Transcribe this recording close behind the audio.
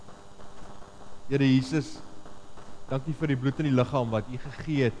Here Jesus, dankie vir die bloed in die liggaam wat U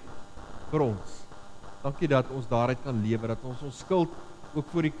gegee het vir ons. Dankie dat ons daaruit kan lewe, dat ons ons skuld ook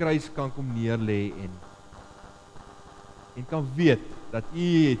voor die kruis kan kom neerlê en kan weet dat U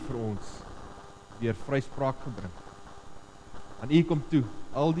het vir ons weer vryspraak gebring. Aan U kom toe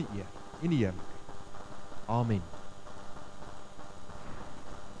al die eer en die heerlikheid. Amen.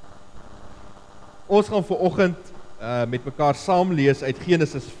 Ons gaan vanoggend met mekaar saam lees uit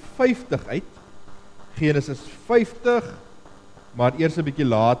Genesis 50 uit. Genesis 50, maar eers 'n bietjie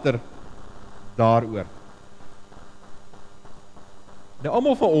later daaroor. Nou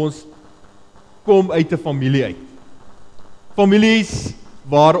almal van ons kom uit 'n familie uit. Families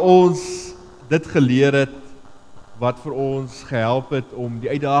waar ons dit geleer het, wat vir ons gehelp het om die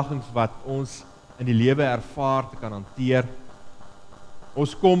uitdagings wat ons in die lewe ervaar te kan hanteer.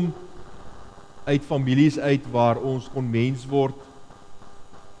 Ons kom uit families uit waar ons kon mens word,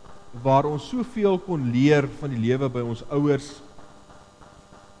 waar ons soveel kon leer van die lewe by ons ouers,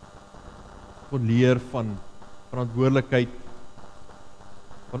 kon leer van verantwoordelikheid,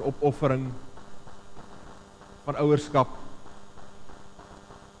 van opoffering, van ouerskap.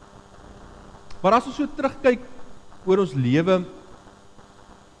 Maar as ons so terugkyk oor ons lewe,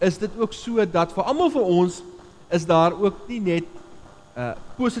 is dit ook so dat vir almal van ons is daar ook nie net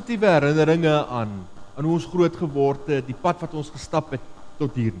positiewe herinneringe aan hoe ons groot geword het, die pad wat ons gestap het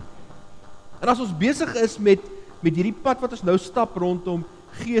tot hier. En as ons besig is met hierdie pad wat ons nou stap rondom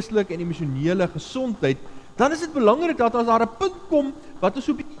geestelike en emosionele gesondheid, dan is dit belangrik dat as daar 'n punt kom wat ons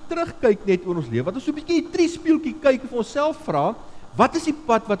so 'n bietjie terugkyk net oor ons lewe, wat ons so 'n bietjie 'n triespieeltjie kyk en vir onsself vra, wat is die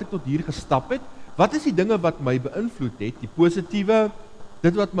pad wat ek tot hier gestap het? Wat is die dinge wat my beïnvloed het? Die positiewe,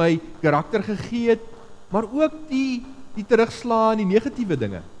 dit wat my karakter gegee het, maar ook die terugslae en die negatiewe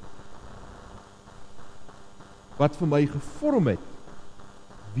dinge wat vir my gevorm het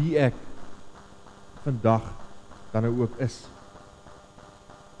wie ek vandag dan nou ook is.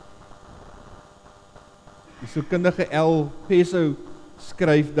 Die sielkundige L. Peso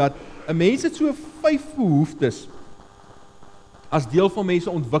skryf dat 'n mens het so 5 behoeftes as deel van mense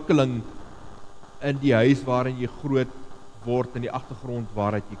ontwikkeling in die huis waarin jy groot word, in die agtergrond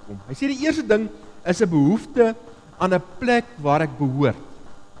waaruit jy kom. Hy sê die eerste ding is 'n behoefte aan 'n plek waar ek behoort.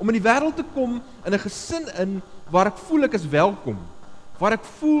 Om in die wêreld te kom in 'n gesin in waar ek voel ek is welkom, waar ek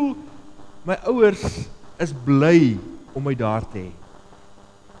voel my ouers is bly om my daar te hê.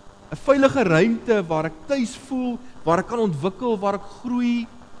 'n Veilige ruimte waar ek tuis voel, waar ek kan ontwikkel, waar ek groei,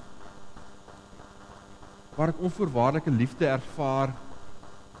 waar ek onvoorwaardelike liefde ervaar,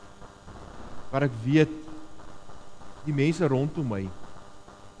 waar ek weet die mense rondom my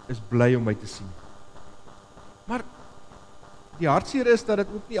is bly om my te sien. Maar die hartseer is dat dit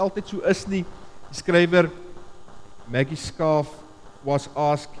ook nie altyd so is nie. Die skrywer Maggie Scarf was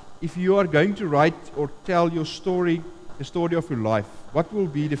asked, if you are going to write or tell your story, the story of your life, what will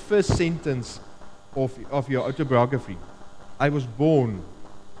be the first sentence of your autobiography? I was born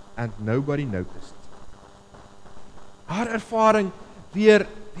and nobody noticed. Haar ervaring weer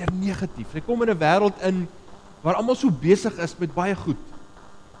negatief. Sy kom in 'n wêreld in waar almal so besig is met baie goed.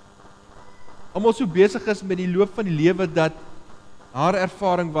 Almal so besig is met die loop van die lewe dat haar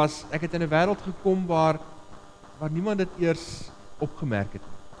ervaring was, ek het in 'n wêreld gekom waar niemand dit eers opgemerk het.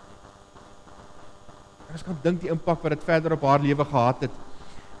 En ons kan dink die impak wat dit verder op haar lewe gehad het.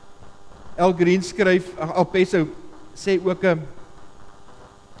 Al Green skryf, Al Peso sê ook 'n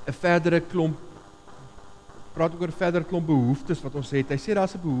verdere klomp, praat ook oor 'n verdere klomp behoeftes wat ons het. Hy sê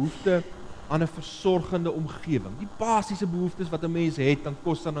daar's 'n behoefte aan 'n versorgende omgewing. Die basiese behoeftes wat 'n mens het, aan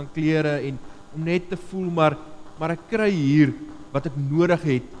kos en aan klere en om net te voel, maar ek kry hier wat ek nodig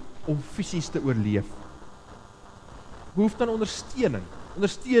het om fisies te oorleef. Behoefte aan ondersteuning.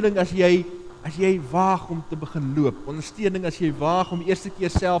 Ondersteuning as jy waag om te begin loop. Ondersteuning as jy waag om die eerste keer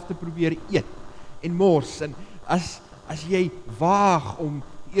self te probeer eet en mors. En as jy waag om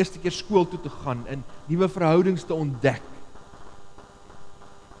die eerste keer skool toe te gaan en nuwe verhoudings te ontdek.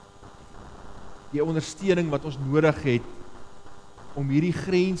 Die ondersteuning wat ons nodig het om hierdie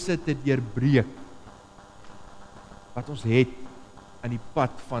grense te deurbreek wat ons het aan die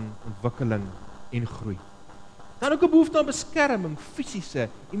pad van ontwikkeling en groei. Dan ook 'n behoefte aan beskerming, fisiese,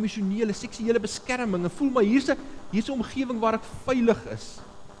 emosionele, seksuele beskerming. En voel maar hier's 'n omgewing waar ek veilig is,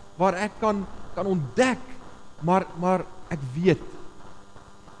 waar ek kan ontdek, maar ek weet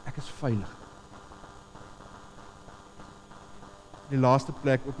ek is veilig. In die laaste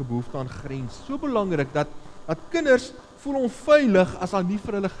plek ook 'n behoefte aan grens. So belangrik dat kinders voel onveilig as daar nie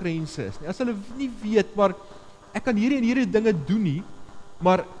vir hulle grense is nie. As hulle nie weet, maar ek kan hierdie dinge doen nie,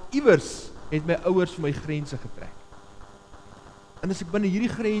 maar iewers het my ouers vir my grense getrek. En as ek binne hierdie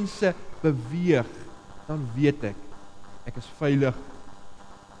grense beweeg, dan weet ek is veilig.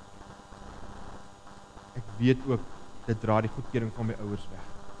 Ek weet ook, dit dra die goedkeuring van my ouers weg.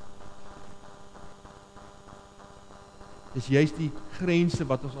 Dis juist die grense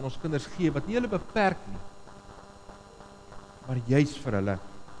wat ons aan ons kinders gee, wat nie hulle beperk nie, maar juist vir hulle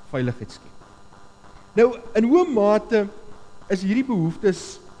veiligheid skep. Nou, in hoe mate is hierdie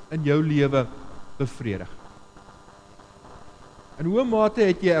behoeftes in jou lewe bevredig? In hoe mate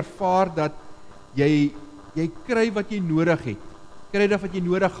het jy ervaar dat jy kry wat jy nodig het, kry dat wat jy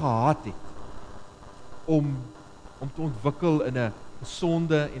nodig gehad het, om te ontwikkel in 'n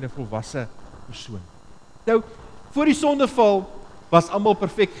gesonde en 'n volwasse persoon? Nou, voor die sondeval was almal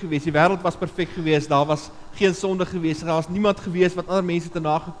perfek geweest, die wêreld was perfek geweest, daar was geen sonde geweest, daar was niemand geweest wat ander mense te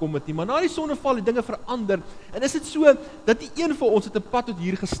nagekom het nie, maar na die sondeval het dinge verander, en is dit so, dat die een van ons het 'n pad tot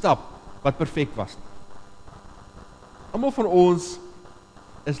hier gestap, wat perfek was nie. Almal van ons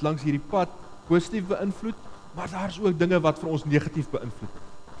is langs hierdie pad positief beïnvloed, maar daar is ook dinge wat vir ons negatief beïnvloed.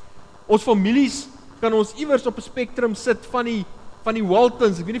 Ons families kan ons iewers op 'n spektrum sit van die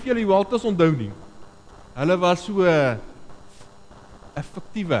Waltons, ek weet nie of julle die Waltons onthou nie. Hulle was so 'n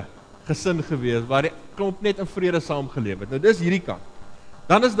fiktiewe gesin gewees, waar die klomp net in vrede saamgeleef het. Nou dis hierdie kant.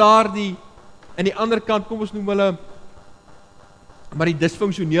 Dan is daar in die ander kant, kom ons noem hulle, maar die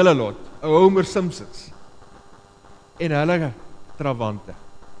dysfunksionele lot, Homer Simpsons, en hulle trawante.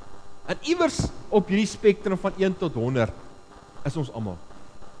 En iewers op hierdie spektrum van 1 tot 100, is ons almal.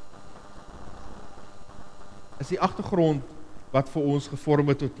 Is die agtergrond wat vir ons gevorm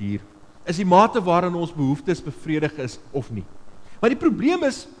het tot hier, is die mate waarin ons behoeftes bevredig is of nie. Maar die probleem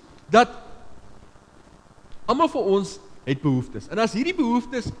is, dat almal van ons het behoeftes, en as hierdie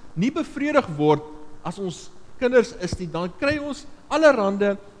behoeftes nie bevredig word, as ons kinders is nie, dan kry ons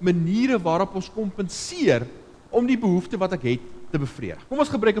allerhande maniere waarop ons kompenseer, om die behoefte wat ek het, te bevredig. Kom ons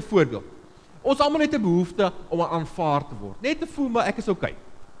gebruik 'n voorbeeld. Ons almal het 'n behoefte om aanvaar te word, net te voel, maar ek is okay.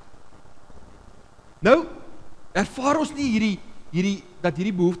 Nou, ervaar ons nie dat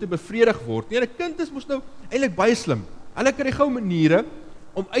hierdie behoefte bevredig word nie. En 'n kind is mos nou eintlik baie slim. Hulle kry gou maniere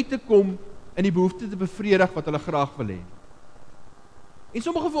om uit te kom in die behoefte te bevredig wat hulle graag wil hê. En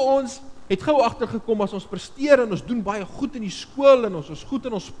sommige van ons het gou agtergekom, as ons presteer en ons doen baie goed in die skool en ons is goed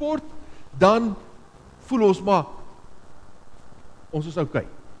in ons sport, dan voel ons maar, ons is okay.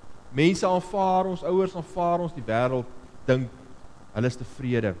 Mense aanvaar ons, ouers aanvaar ons, die wêreld dink hulle is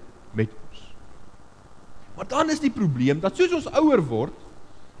tevrede met ons. Maar dan is die probleem, dat soos ons ouer word,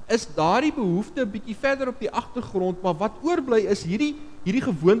 is daardie behoefte 'n bietjie verder op die agtergrond, maar wat oorbly is hierdie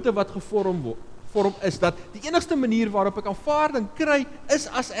gewoonte wat gevorm is, dat die enigste manier waarop ek aanvaarding kry, is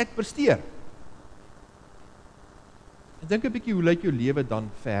as ek presteer. En dink 'n bietjie, hoe lyk jou lewe dan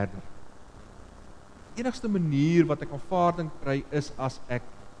verder? Die enigste manier wat ek aanvaarding kry, is as ek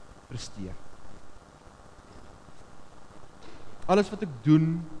presteer. Alles wat ek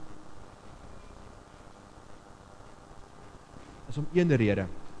doen, is om een rede.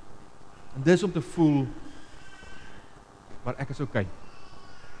 En dis om te voel, maar ek is okay.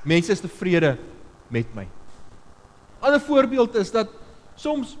 Mense is tevrede met my. 'n Ander voorbeeld is dat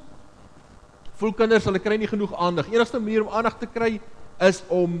soms voel kinders, hulle kry nie genoeg aandag. Die enigste manier om aandag te kry, is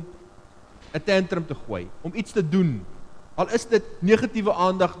om 'n tantrum te gooi, om iets te doen. Al is dit negatiewe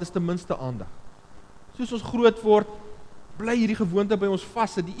aandag, dis ten minste aandag. Soos ons groot word, bly hierdie gewoonte by ons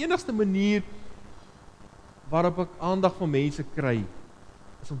vas. Die enigste manier waarop ek aandag van mense kry,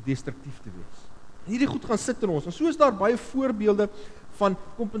 is om destruktief te wees. En hierdie goed gaan sit in ons, en so is daar baie voorbeelde van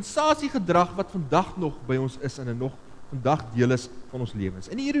kompensasiegedrag wat vandag nog by ons is, en nog vandag deel is van ons lewens.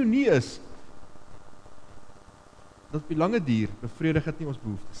 En die ironie is, dat op die lange duur bevredig het nie ons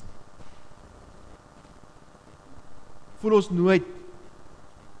behoeftes nie. Voel ons nooit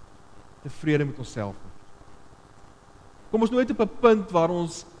tevrede met onsself nie. Kom ons nooit op 'n punt waar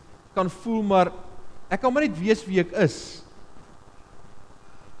ons kan voel, maar ek kan maar net wees wie ek is.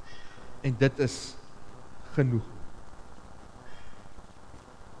 En dit is genoeg.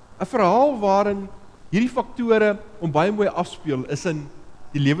 'n Verhaal waarin hierdie faktore om baie mooi afspeel, is in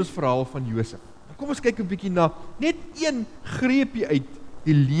die lewensverhaal van Josef. Kom ons kyk 'n bietjie na net een greepie uit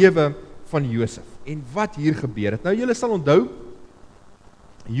die lewe van Josef en wat hier gebeur het. Nou julle sal onthou,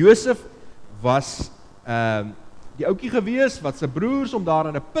 Josef was die ouetjie gewees wat sy broers hom daar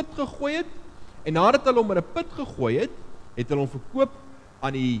in 'n put gegooi het, en nadat hulle hom in 'n put gegooi het, het hulle hom verkoop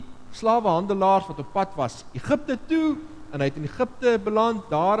aan die slawehandelaars wat op pad was Egipte toe, en hy het in Egipte beland,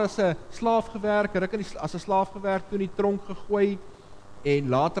 daar as 'n slaaf gewerk, as 'n slaaf gewerk, toe in die tronk gegooi, en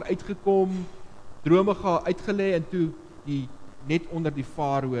later uitgekom, drome uitgelê, en toe net onder die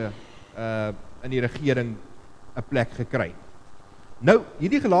farao in die regering 'n plek gekry. Nou,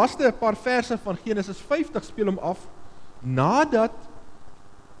 hierdie laaste paar verse van Genesis 50 speel hom af nadat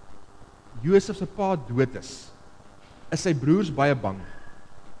Josef se pa dood is sy broers baie bang.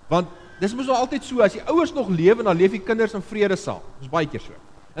 Want dis mos nou altyd so, as die ouers nog lewe, dan leef die kinders in vrede saam. Dis baie keer so.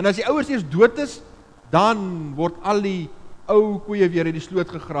 En as die ouers eers dood is, dan word al die ou koeie weer uit die sloot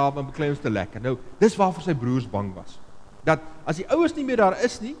gegrawe en beklei ons te lekker. Nou, dis waarvoor sy broers bang was. Dat as die ouers nie meer daar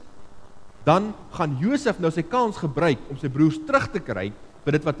is nie, dan gaan Josef nou sy kans gebruik om sy broers terug te kry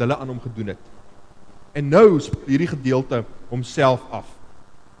vir dit wat hulle aan hom gedoen het. En nou speel hierdie gedeelte homself af.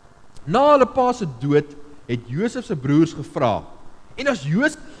 Na hulle pa se dood het Josef se broers gevra, en as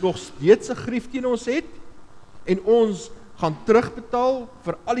Josef nog steeds 'n grief teen ons het, en ons gaan terugbetaal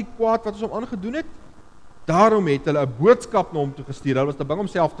vir al die kwaad wat ons hom aangedoen het, daarom het hulle 'n boodskap na hom toe gestuur, hulle was te bang om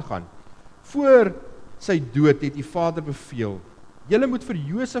self te gaan. Voor sy dood het die vader beveel, julle moet vir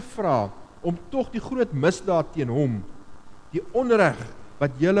Josef vra, om tog die groot misdaad teen hom, die onreg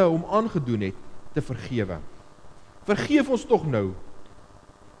wat julle hom aangedoen het, te vergewe. Vergeef ons tog nou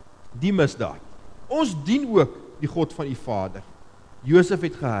die misdaad. Ons dien ook die God van u vader. Josef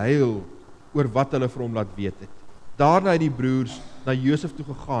het gehuil oor wat hulle vir hom laat weet het. Daarna het die broers na Josef toe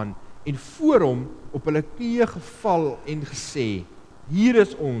gegaan en voor hom op hulle knieë geval en gesê, hier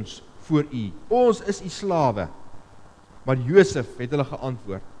is ons voor u, ons is u slawe. Maar Josef het hulle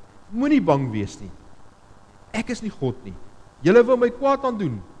geantwoord, moenie bang wees nie, ek is nie God nie, julle wou my kwaad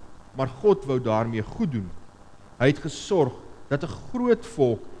aandoen, maar God wou daarmee goed doen. Hy het gesorg dat 'n groot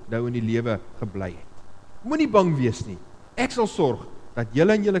volk nou in die lewe gebly het. Moenie bang wees nie, ek sal sorg dat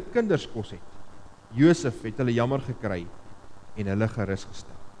julle en julle kinders kos het. Josef het hulle jammer gekry en hulle gerus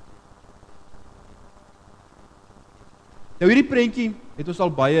gestel. Nou hierdie prentjie het ons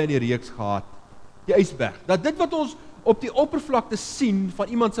al baie in die reeks gehad, die ysberg, dat dit wat ons op die oppervlakte sien van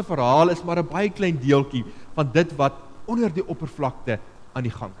iemand se verhaal is maar 'n baie klein deeltjie van dit wat onder die oppervlakte aan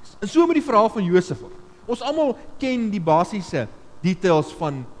die gang is. En so met die verhaal van Josef. Ons almal ken die basiese details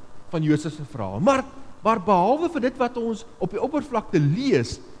van Josef se verhaal, maar behalwe vir dit wat ons op die oppervlakte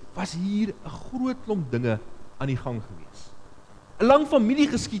lees, was hier 'n groot klomp dinge aan die gang gewees. 'n Lang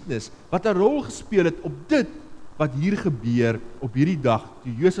familiegeskiedenis wat 'n rol gespeel het op dit wat hier gebeur op hierdie dag,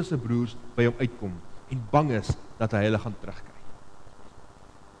 toe Josef se broers by hom uitkom en bang is dat hy hulle gaan terugkry.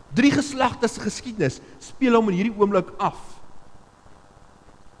 3 geslagte se geskiedenis speel hom in hierdie oomblik af,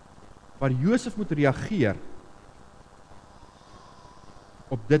 waar Josef moet reageer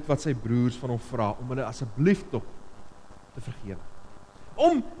op dit wat sy broers van hom vra, om hulle asseblief tog te vergewe.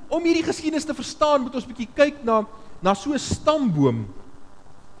 Om hierdie geskiedenis te verstaan, moet ons bietjie kyk na so 'n stamboom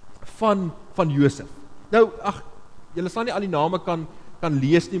van Josef. Nou, julle sal nie al die name kan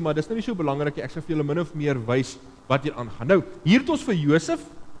lees nie, maar dis nou nie so belangrik nie, ek sal vir julle min of meer wys wat hier aangaan. Nou, hier het ons vir Josef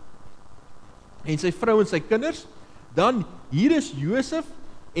en sy vrou en sy kinders, dan hier is Josef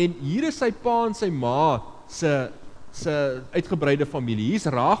en hier is sy pa en sy ma se uitgebreide familie. Hier is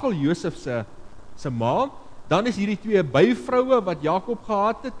Rachel, Josef se ma, dan is hierdie 2 byvroue wat Jakob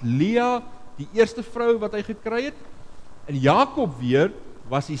gehad het, Lea, die eerste vrou wat hy gekry het, en Jakob weer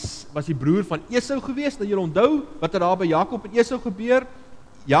was die broer van Esau gewees. Nou julle onthou wat daar by Jakob en Esau gebeur.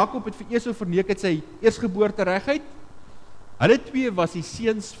 Jakob het vir Esau verneek het sy eersgeboorte regheid. Hulle 2 was die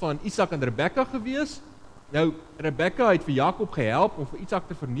seuns van Isak en Rebekka gewees. Nou Rebekka het vir Jakob gehelp om vir Isak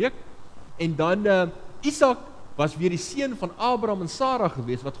te verneek, en dan Isak was weer die seun van Abraham en Sara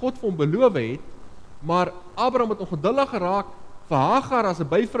gewees, wat God vir hom beloof het, maar Abraham het ongeduldig geraak, vir Hagar as 'n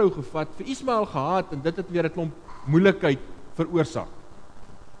byvrou gevat, vir Ismael gehad, en dit het weer 'n klomp moeilikheid veroorsaak.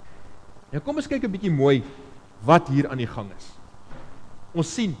 Nou kom ons kyk 'n bietjie mooi wat hier aan die gang is.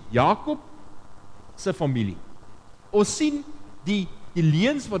 Ons sien Jakob se familie. Ons sien die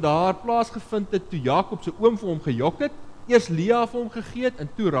leuns wat daar plaasgevind het toe Jakob se oom vir hom gejok het, eers Lea vir hom gegee het en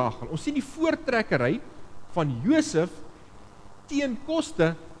toe Rachel. Ons sien die voortrekkery van Josef teen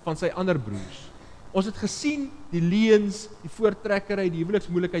koste van sy ander broers. Ons het gesien die leuns, die voortrekkery, die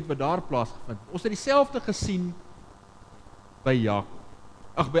huweliksmoeilikheid wat daar plaasgevind het. Ons het dieselfde gesien by Jakob,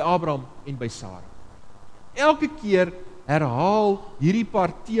 by Abraham en by Sara. Elke keer herhaal hierdie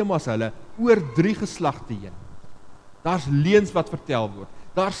paar temas hulle oor 3 geslagte heen. Daar's leuns wat vertel word,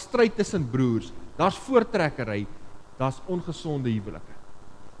 daar's stryd tussen broers, daar's voortrekkery, daar's ongesonde huwelike.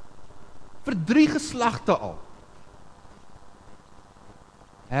 Vir 3 geslagte al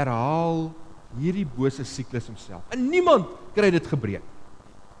herhaal hierdie bose siklus homself. En niemand kry dit gebreek.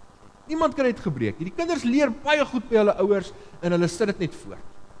 Niemand kry dit gebreek. Die kinders leer baie goed by hulle ouers en hulle sit dit net voort.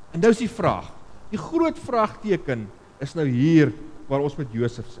 En nou is die vraag, die groot vraagteken is nou hier waar ons met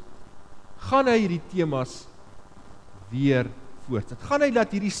Josef sit. Gaan hy hierdie temas weer voortsit? Gaan hy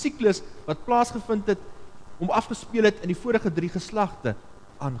laat hierdie siklus wat plaasgevind het hom afgespeel het in die vorige 3 geslagte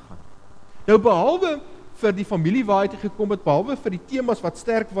aangaan. Nou behalwe vir die familie waar hy gekom het, behalwe vir die temas wat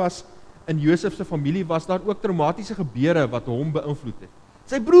sterk was in Josef se familie, was daar ook traumatiese gebeure wat hom beïnvloed het.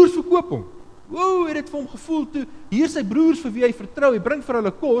 Sy broers verkoop hom. Wow, het dit vir hom gevoel toe, hier sy broers vir wie hy vertrou, hy bring vir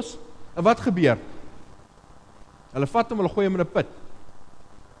hulle kos, en wat gebeur? Hulle vat hom, hulle gooi hom in 'n put.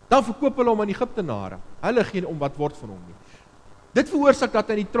 Dan verkoop hulle hom aan Egiptenare. Hulle geen om wat word van hom nie. Dit veroorsaak dat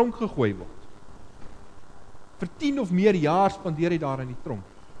hy in die tronk gegooi word. Vir 10 of meer jaar spandeer hy daar in die tronk.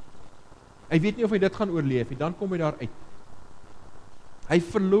 Hy weet nie of hy dit gaan oorleef nie, dan kom hy daar uit. Hy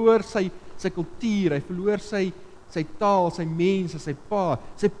verloor sy kultuur, hy verloor sy taal, sy mense, sy pa.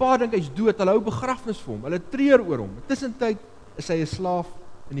 Sy pa dink hy's dood, hulle hou begrafnis vir hom, hulle treur oor hom. Tussentyd is hy 'n slaaf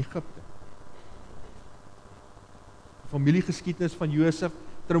in Egipte. Familiegeskiedenis van Josef,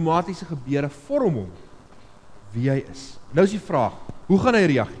 traumatiese gebeure vorm hom wie hy is. Nou is die vraag, hoe gaan hy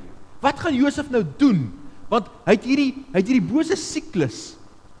reageer? Wat gaan Josef nou doen? Want hy het hierdie bose siklus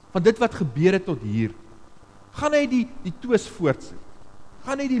van dit wat gebeur het tot hier. Gaan hy die twis voortsit?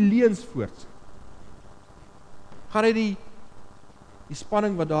 Gaan hy die leuns voortsit? Gaan hy die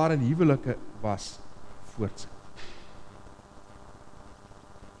spanning wat daar in huwelike was voortsit?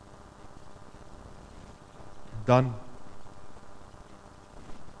 Dan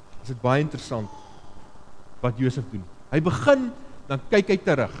is dit baie interessant wat Josef doen. Hy begin, dan kyk hy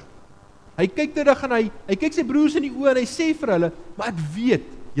terug. Hy kyk terug en hy kyk sy broers in die oë en hy sê vir hulle, maar ek weet,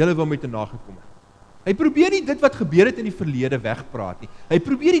 julle wil my te nagekom het. Hy probeer nie dit wat gebeur het in die verlede wegpraat nie. Hy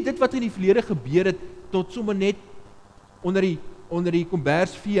probeer nie dit wat in die verlede gebeur het, tot sommer net onder die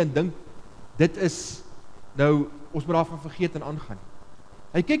kombers vee en dink, dit is nou, ons moet daarvan vergeet en aangaan.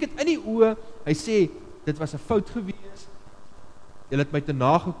 Hy kyk dit in die oë, hy sê, dit was 'n fout gewees, julle het my te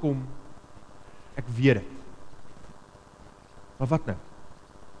nagekom, ek weet dit. Maar wat nou?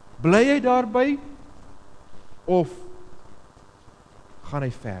 Bly hy daarby, of gaan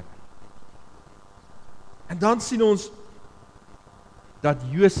hy verder? En dan sien ons, dat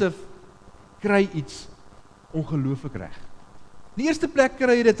Josef kry iets ongelooflik reg. In die eerste plek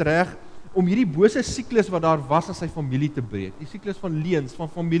kry hy dit reg, om hierdie bose siklus wat daar was in sy familie te breek. Die siklus van leuns, van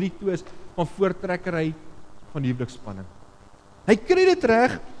familietwis, van voortrekkery, van huweliksspanning. Hy kry dit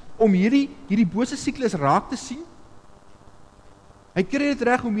reg om hierdie bose siklus raak te sien. Hy kry dit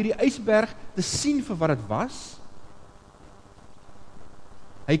reg om hierdie ysberg te sien vir wat dit was.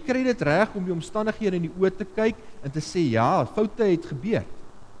 Hy kry dit reg om die omstandighede in die oë te kyk en te sê, ja, foute het gebeur.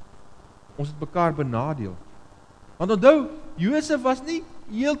 Ons het mekaar benadeel. Want onthou, Josef was nie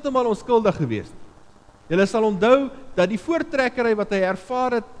heeltemal onskuldig gewees nie. Julle sal onthou dat die voortrekkery wat hy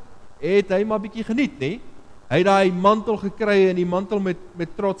ervaar het hy maar bietjie geniet, nê? Hy het daai mantel gekry en die mantel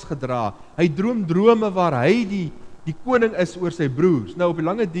met trots gedra. Hy droom drome waar hy die koning is oor sy broers. Nou op die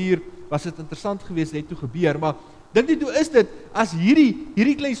lange duur was dit interessant geweest net toe gebeur, maar dink net hoe is dit as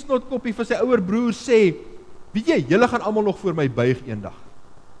hierdie klein snotkoppie vir sy ouer broer sê, weet jy, julle gaan almal nog voor my buig eendag.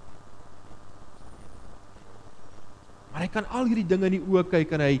 Maar hy kan al hierdie dinge in die oë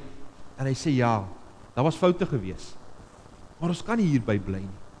kyk en hy sê ja, daar was foute gewees. Maar ons kan nie hierby bly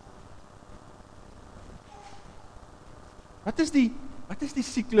nie. Wat is die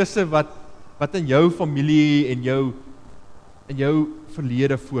siklusse wat in jou familie en jou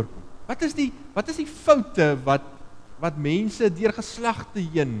verlede voorkom? Wat is die foute wat mense deur geslagte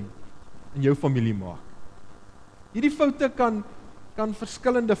heen in jou familie maak? Hierdie foute kan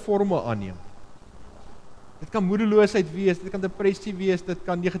verskillende forme aanneem. Dit kan moedeloosheid wees, dit kan depressie wees, dit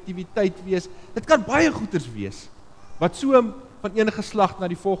kan negativiteit wees, dit kan baie goeters wees, wat so van een geslag na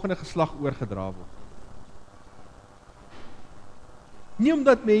die volgende geslag oorgedra word. Nie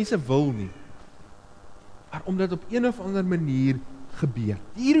omdat mense wil nie, maar omdat op een of ander manier gebeur.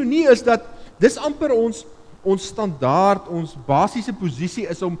 Die ironie is dat dis amper ons standaard, ons basiese posisie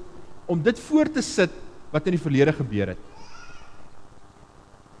is om dit voor te sit wat in die verlede gebeur het.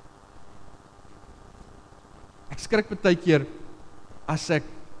 Ek skrik baie keer as ek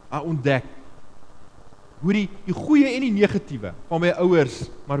ontdek hoe die goeie en die negatiewe van my ouers,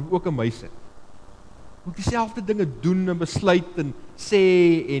 maar ook in my sit. Hoe ek dieselfde dinge doen en besluit en sê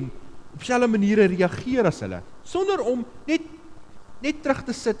en op dieselfde maniere reageer as hulle, sonder om net terug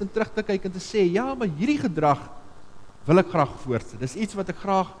te sit en terug te kyk en te sê, ja, maar hierdie gedrag wil ek graag voortsit. Dis iets wat ek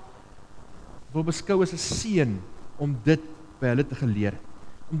graag wil beskou as 'n seën om dit by hulle te geleer,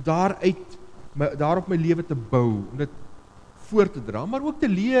 om daarop my lewe te bou, om dit voor te dra, maar ook te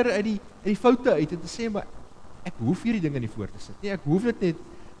leer uit die foute uit en te sê, maar ek hoef hierdie dinge nie voor te sit nie, ek hoef dit net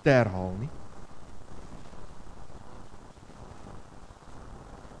te herhaal nie.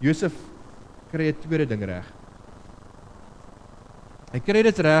 Josef kry 'n tweede ding reg. Hy kry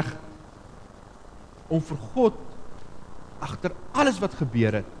dit reg om vir God agter alles wat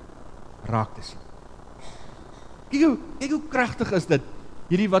gebeur het raak te sien. Kyk hoe kragtig is dit,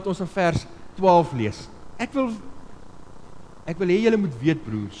 hierdie wat ons in vers 12 lees. Ek wil hê julle moet weet,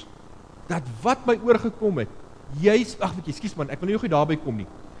 broers, dat wat my oorgekom het, ekskuus man, ek wil nie nog nie daarby kom nie.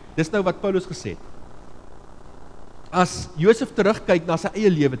 Dis nou wat Paulus gesê het. As Josef terugkyk na sy eie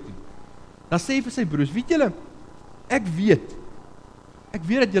lewe toe, dan sê hy vir sy broers, weet julle, ek weet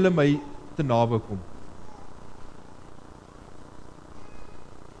dat julle my te naby kom.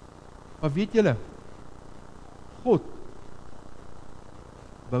 Maar weet julle, God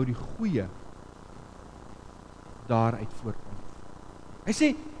wou die goeie daaruit voortkom. Hy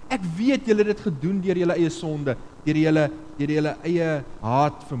sê, ek weet julle het dit gedoen deur julle eie sonde, deur julle eie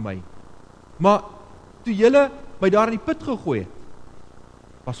haat vir my. Maar toe julle my daar in die put gegooi het,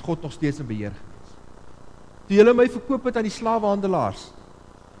 was God nog steeds in beheer gewees. Toe julle my verkoop het aan die slawehandelaars,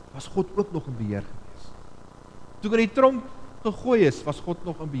 was God ook nog in beheer gewees. Toe ek in die tronk gegooi is, was God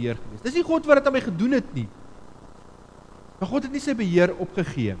nog in beheer gewees. Dis nie God wat dit aan my gedoen het nie. Maar God het nie sy beheer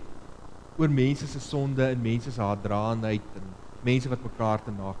opgegee oor mense se sonde en mense se haatdraandheid en mense wat mekaar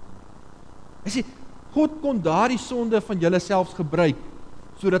te nakom. Hy sê, God kon daardie sonde van julle selfs gebruik,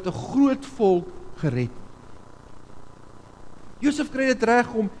 sodat 'n groot volk gered word. Josef kry dit reg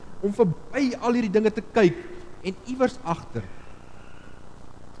om verby al hierdie dinge te kyk, en iewers agter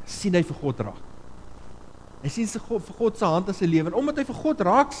sien hy vir God raak. Hy sien vir God se hand in sy lewe, en omdat hy vir God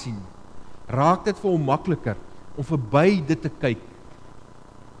raak sien, raak dit vir hom makliker om verby dit te kyk,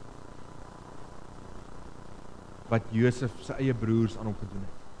 wat Josef sy eie broers aan hom gedoen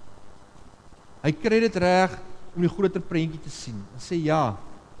het. Hy kry dit reg om die groter prentjie te sien, en sê ja,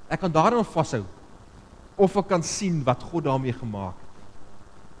 ek kan daarin vashou, of ek kan sien wat God daarmee gemaak het.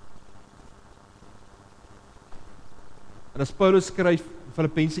 En as Paulus skryf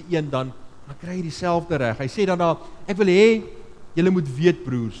Filippense 1, dan kry hy dieselfde reg. Hy sê daarna, ek wil hê, julle moet weet,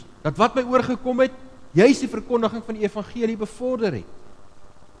 broers, dat wat my oorgekom het, juis die verkondiging van die evangelie bevorder het.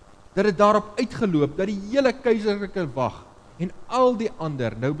 Dat het daarop uitgeloop, dat die hele keizerlike wag en al die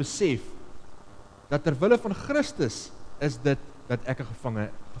ander nou besef, dat terwille van Christus is dit dat ek 'n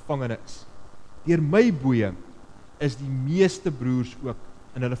gevangene is. Deur my boeye is die meeste broers ook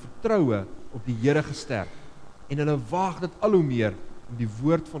in hulle vertroue op die Here gesterk, en hulle waag dit al hoe meer om die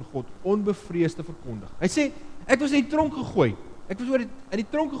woord van God onbevreesd te verkondig. Hy sê, ek was in die tronk gegooi. Ek was in die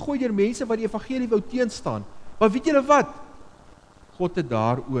tronk gegooi deur mense wat die evangelie wou teenstaan. Maar weet julle wat? God het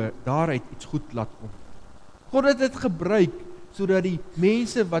daaruit iets goed laat kom. God het dit gebruik sodat die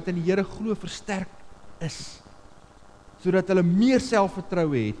mense wat in die Here glo versterk is, sodat hulle meer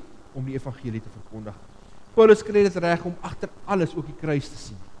selfvertroue het om die evangelie te verkondig. Paulus kry dit reg om agter alles ook die kruis te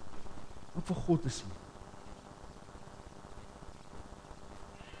sien, ook vir God te sien.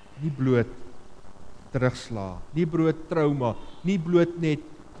 Nie bloot terugslaa, nie bloot trauma, nie bloot net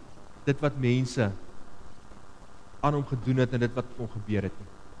dit wat mense aan hom gedoen het en dit wat hom gebeur het nie.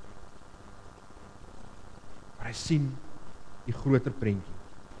 Maar hy sien die groter prentjie.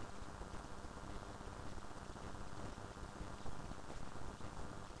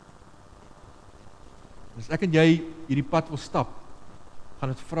 As ek en jy hierdie pad wil stap, gaan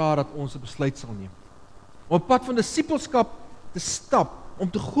dit vra dat ons 'n besluit sal neem. Om 'n pad van disippelskap te stap, om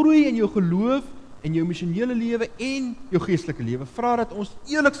te groei in jou geloof, in jou missionele lewe en jou geestelike lewe, vra dat ons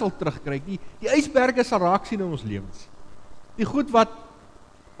eerlik sal terugkyk. Die ysberge sal raak sien in ons lewens. Die goed wat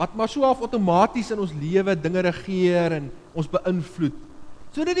maar so half outomaties in ons lewe dinge regeer en ons beïnvloed,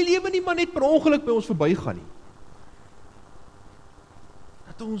 sodat die lewe nie maar net per ongeluk by ons verbygaan nie.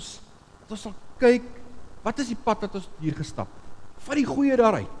 Dat ons sal kyk, wat is die pad wat ons hier gestap? Vat die goeie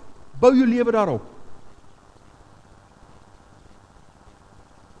daaruit. Bou jou lewe daarop.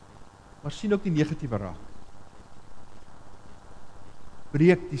 Maar sien ook die negatiewe raak.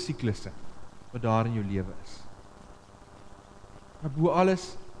 Breek die siklusse wat daar in jou lewe is. Maar bo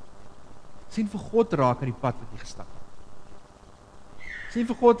alles, sien vir God raak in die pad wat jy gestap het. Sien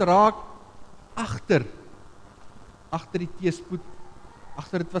vir God raak agter die teëspoed,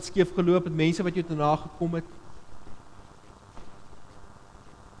 agter dit wat skeef geloop het, mense wat jou te na gekom het.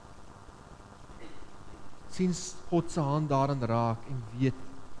 Sien God se hand daarin raak en weet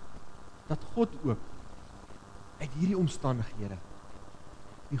dat God ook uit hierdie omstandighede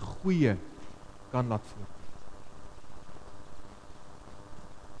die goeie kan laat voort.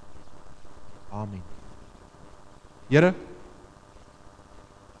 Amen. Here,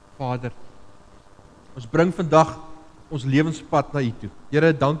 Vader, ons bring vandag ons lewenspad na U toe.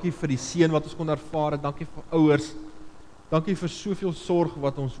 Here, dankie vir die seën wat ons kon ervaar het, dankie vir ouers, dankie vir soveel sorg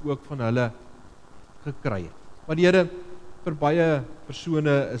wat ons ook van hulle gekry het. Maar Here, vir baie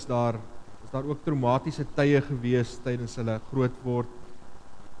persone is daar is daar ook traumatiese tye gewees tydens hulle groot word.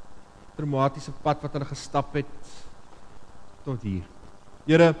 Traumatiese pad wat hulle gestap het tot hier.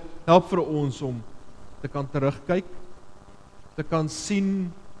 Here, help vir ons om te kan terugkyk, te kan sien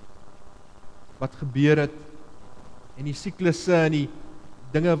wat gebeur het en die siklusse en die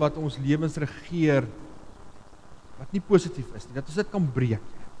dinge wat ons lewens regeer wat nie positief is nie, dat ons dit kan breek.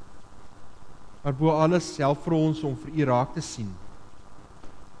 Maar bo alles help vir ons om vir U raak te sien.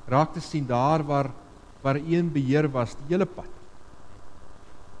 Raak te sien daar waar U in beheer was die hele pad.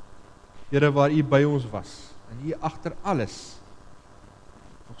 Here, waar U by ons was en U agter alles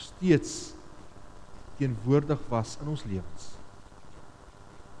nog steeds teenwoordig was in ons lewens.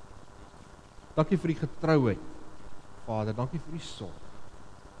 Dankie vir U getrouheid, Vader, dankie vir U sorg.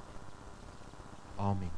 Amen.